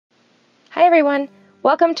Hi everyone,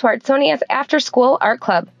 welcome to Artsonia's After School Art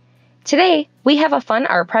Club. Today we have a fun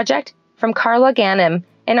art project from Carla Ganim,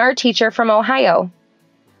 an art teacher from Ohio.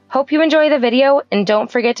 Hope you enjoy the video and don't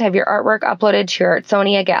forget to have your artwork uploaded to your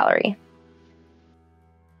Artsonia gallery.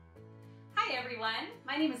 Hi everyone,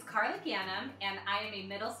 my name is Carla Ganim and I am a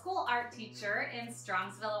middle school art teacher in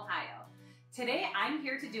Strongsville, Ohio. Today I'm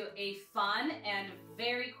here to do a fun and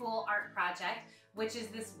very cool art project, which is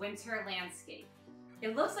this winter landscape.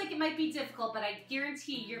 It looks like it might be difficult, but I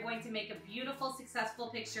guarantee you're going to make a beautiful, successful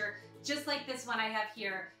picture just like this one I have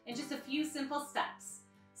here in just a few simple steps.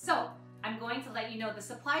 So I'm going to let you know the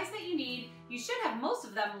supplies that you need. You should have most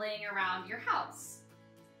of them laying around your house.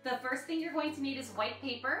 The first thing you're going to need is white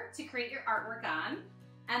paper to create your artwork on,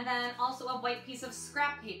 and then also a white piece of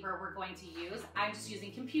scrap paper we're going to use. I'm just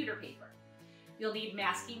using computer paper. You'll need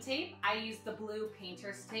masking tape. I use the blue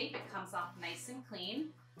painter's tape. It comes off nice and clean.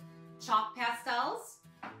 Chalk pastels.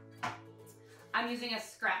 I'm using a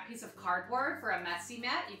scrap piece of cardboard for a messy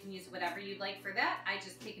mat. You can use whatever you'd like for that. I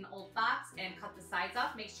just take an old box and cut the sides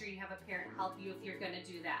off. Make sure you have a parent help you if you're going to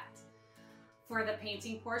do that. For the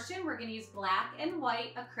painting portion, we're going to use black and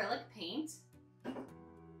white acrylic paint,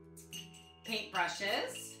 paint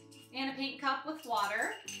brushes, and a paint cup with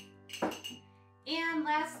water. And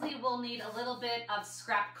lastly, we'll need a little bit of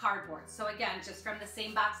scrap cardboard. So again, just from the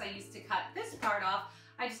same box I used to cut this part off,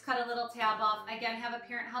 I just cut a little tab off. Again, have a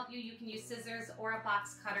parent help you. You can use scissors or a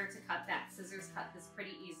box cutter to cut that. Scissors cut this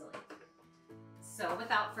pretty easily. So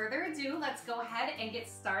without further ado, let's go ahead and get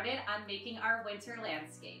started on making our winter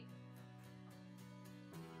landscape.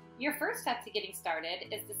 Your first step to getting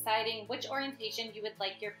started is deciding which orientation you would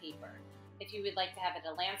like your paper. If you would like to have it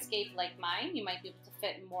a landscape like mine, you might be able to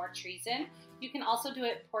fit more trees in. You can also do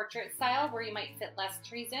it portrait style where you might fit less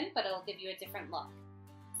trees in, but it'll give you a different look.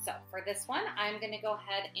 So for this one, I'm going to go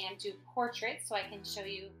ahead and do portrait so I can show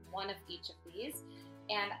you one of each of these.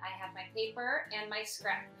 And I have my paper and my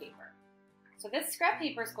scrap paper. So this scrap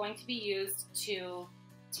paper is going to be used to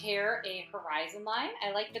tear a horizon line.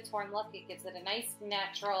 I like the torn look. It gives it a nice,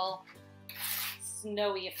 natural,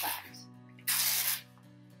 snowy effect.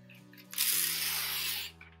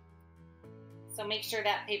 So make sure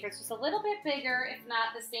that paper is just a little bit bigger, if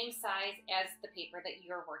not the same size as the paper that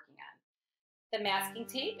you're working on. The masking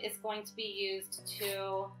tape is going to be used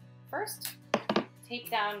to first tape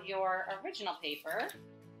down your original paper.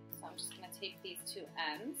 So I'm just going to tape these two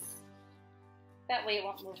ends. That way it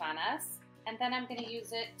won't move on us. And then I'm going to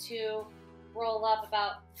use it to roll up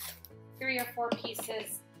about 3 or 4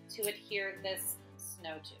 pieces to adhere this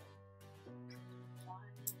snow to. One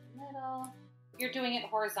in the middle. If you're doing it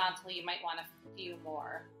horizontally, you might want a few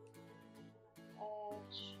more.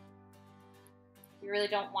 Edge. You really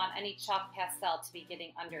don't want any chalk pastel to be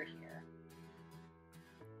getting under here.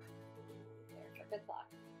 There for good luck.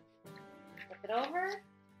 Flip it over.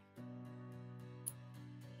 And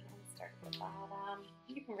start at the bottom.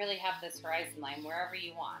 You can really have this horizon line wherever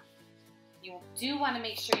you want. You do want to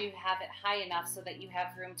make sure you have it high enough so that you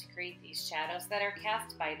have room to create these shadows that are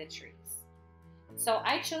cast by the trees. So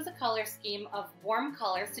I chose a color scheme of warm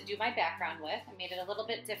colors to do my background with. I made it a little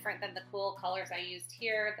bit different than the cool colors I used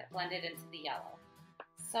here that blended into the yellow.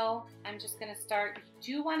 So I'm just going to start.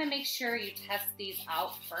 You do want to make sure you test these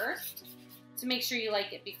out first to make sure you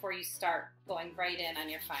like it before you start going right in on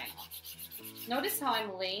your final. Notice how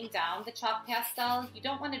I'm laying down the chalk pastel. You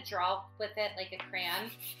don't want to draw with it like a crayon.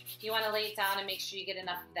 You want to lay it down and make sure you get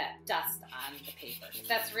enough of that dust on the paper.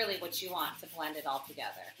 That's really what you want to blend it all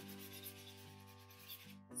together.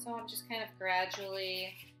 So I'm just kind of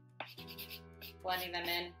gradually blending them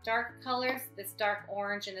in. Dark colors, this dark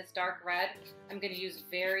orange and this dark red, I'm going to use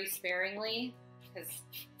very sparingly because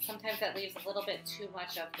sometimes that leaves a little bit too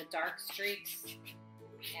much of the dark streaks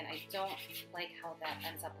and I don't like how that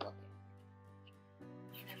ends up looking.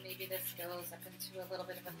 And maybe this goes up into a little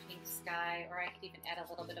bit of a pink sky, or I could even add a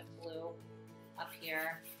little bit of blue up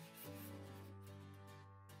here.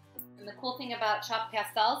 And the cool thing about chalk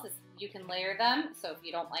pastels is you can layer them, so if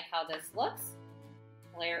you don't like how this looks,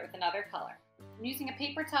 layer it with another color. I'm using a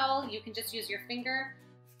paper towel. You can just use your finger.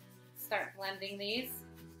 Start blending these.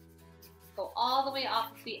 Go all the way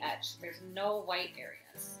off of the edge. There's no white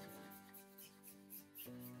areas.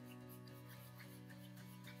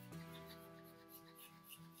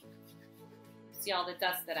 See all the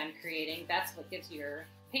dust that I'm creating? That's what gives your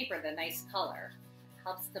paper the nice color. It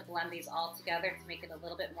helps to blend these all together to make it a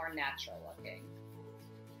little bit more natural looking.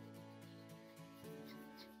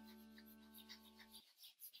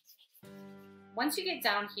 Once you get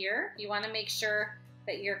down here, you want to make sure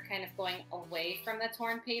that you're kind of going away from the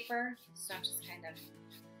torn paper. So I'm just kind of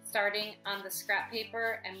starting on the scrap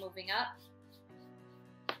paper and moving up.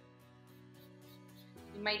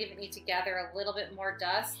 You might even need to gather a little bit more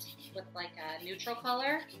dust with like a neutral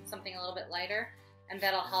color, something a little bit lighter, and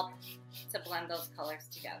that'll help to blend those colors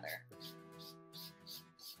together.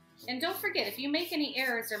 And don't forget, if you make any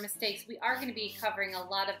errors or mistakes, we are going to be covering a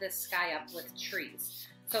lot of this sky up with trees.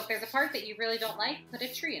 So if there's a part that you really don't like, put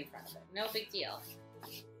a tree in front of it. No big deal.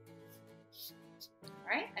 All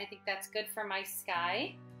right, I think that's good for my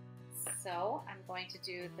sky. So I'm going to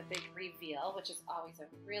do the big reveal, which is always a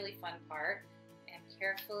really fun part, and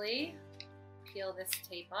carefully peel this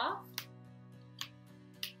tape off.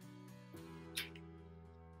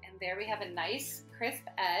 And there we have a nice crisp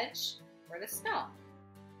edge for the snow.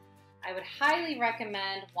 I would highly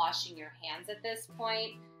recommend washing your hands at this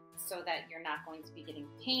point so that you're not going to be getting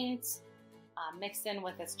paint mixed in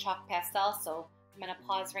with this chalk pastel. So I'm going to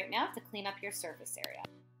pause right now to clean up your surface area.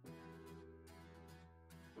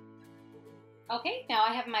 Okay, now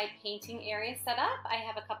I have my painting area set up. I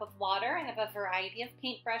have a cup of water, I have a variety of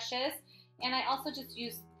paint brushes, and I also just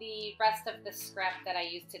used the rest of the scrap that I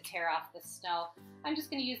used to tear off the snow. I'm just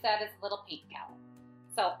going to use that as a little paint palette.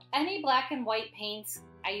 So any black and white paints,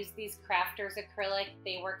 I use these Crafters acrylic,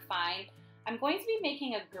 they work fine. I'm going to be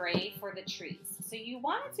making a gray for the trees. So you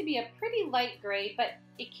want it to be a pretty light gray, but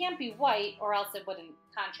it can't be white or else it wouldn't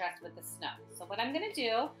contrast with the snow. So what I'm going to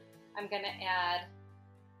do, I'm going to add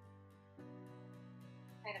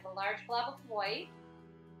kind of a large blob of white.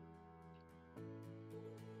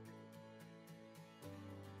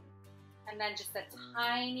 And then just a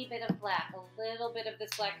tiny bit of black. A little bit of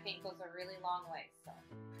this black paint goes a really long way. So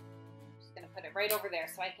I'm just going to put it right over there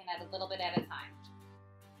so I can add a little bit at a time.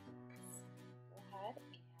 Go ahead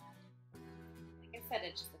and, like I said,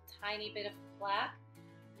 it's just a tiny bit of black.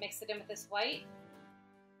 Mix it in with this white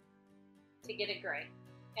to get it gray.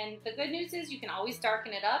 And the good news is you can always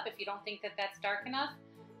darken it up if you don't think that that's dark enough.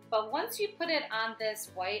 But once you put it on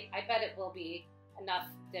this white, I bet it will be enough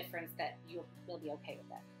difference that you'll be okay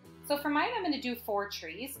with it. So for mine, I'm going to do 4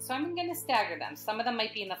 trees. So I'm going to stagger them. Some of them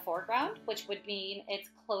might be in the foreground, which would mean it's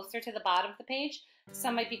closer to the bottom of the page.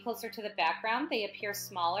 Some might be closer to the background. They appear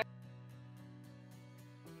smaller.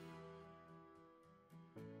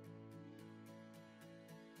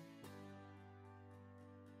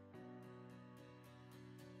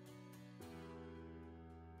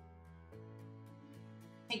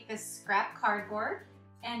 Take this scrap cardboard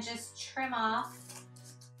and just trim off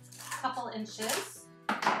a couple inches.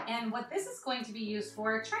 And what this is going to be used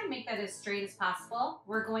for, try and make that as straight as possible.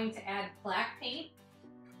 We're going to add black paint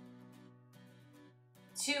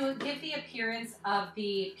to give the appearance of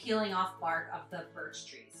the peeling off bark of the birch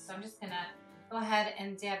trees. So I'm just gonna go ahead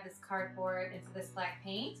and dab this cardboard into this black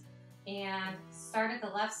paint and start at the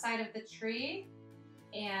left side of the tree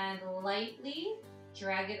and lightly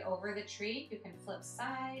drag it over the tree. You can flip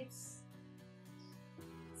sides.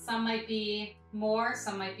 Some might be more,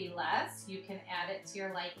 some might be less. You can add it to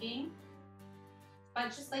your liking. But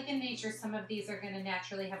just like in nature, some of these are going to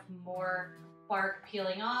naturally have more bark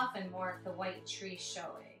peeling off and more of the white tree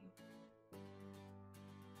showing.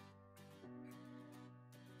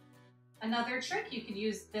 Another trick, you could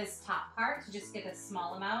use this top part to just get a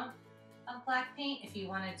small amount of black paint if you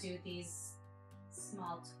want to do these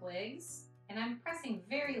small twigs. And I'm pressing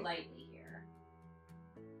very lightly here.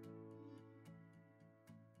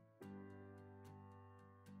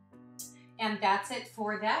 And that's it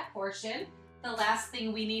for that portion. The last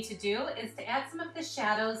thing we need to do is to add some of the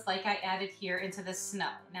shadows like I added here into the snow.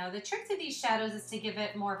 Now the trick to these shadows is to give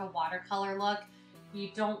it more of a watercolor look. You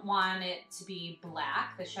don't want it to be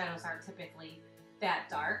black. The shadows aren't typically that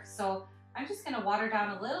dark. So I'm just gonna water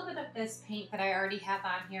down a little bit of this paint that I already have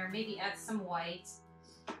on here, maybe add some white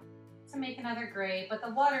to make another gray, but the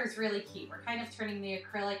water is really key. We're kind of turning the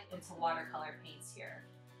acrylic into watercolor paints here.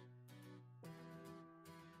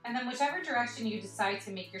 And then whichever direction you decide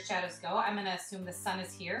to make your shadows go, I'm gonna assume the sun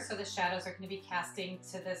is here, so the shadows are gonna be casting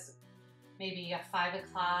to this maybe a 5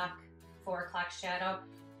 o'clock, 4 o'clock shadow.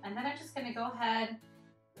 And then I'm just gonna go ahead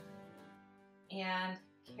and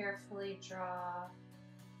carefully draw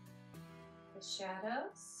the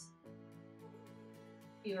shadows.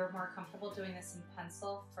 If you are more comfortable doing this in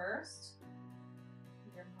pencil first,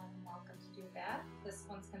 you're more than welcome to do that. This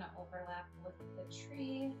one's gonna overlap with the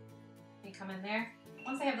tree. You come in there.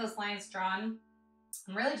 Once I have those lines drawn,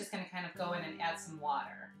 I'm really just gonna kind of go in and add some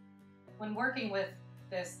water. When working with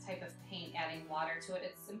this type of paint, adding water to it,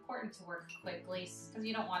 it's important to work quickly because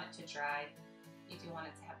you don't want it to dry. You do want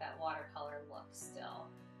it to have that watercolor look still.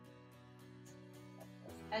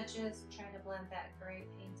 Those edges, trying to blend that gray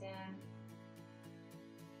paint in.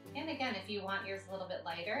 And again, if you want yours a little bit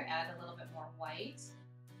lighter, add a little bit more white.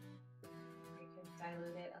 You can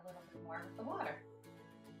dilute it a little bit more with the water.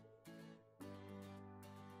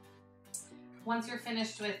 Once you're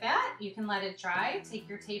finished with that, you can let it dry, take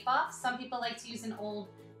your tape off. Some people like to use an old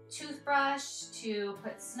toothbrush to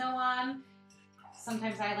put snow on.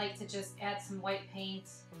 Sometimes I like to just add some white paint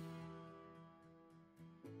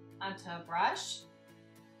onto a brush,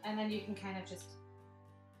 and then you can kind of just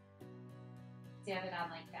dab it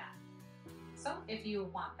on like that. So if you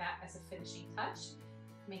want that as a finishing touch,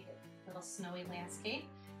 make it a little snowy landscape,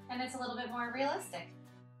 and it's a little bit more realistic.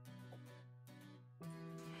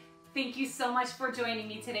 Thank you so much for joining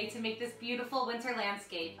me today to make this beautiful winter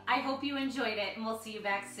landscape. I hope you enjoyed it, and we'll see you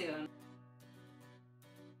back soon.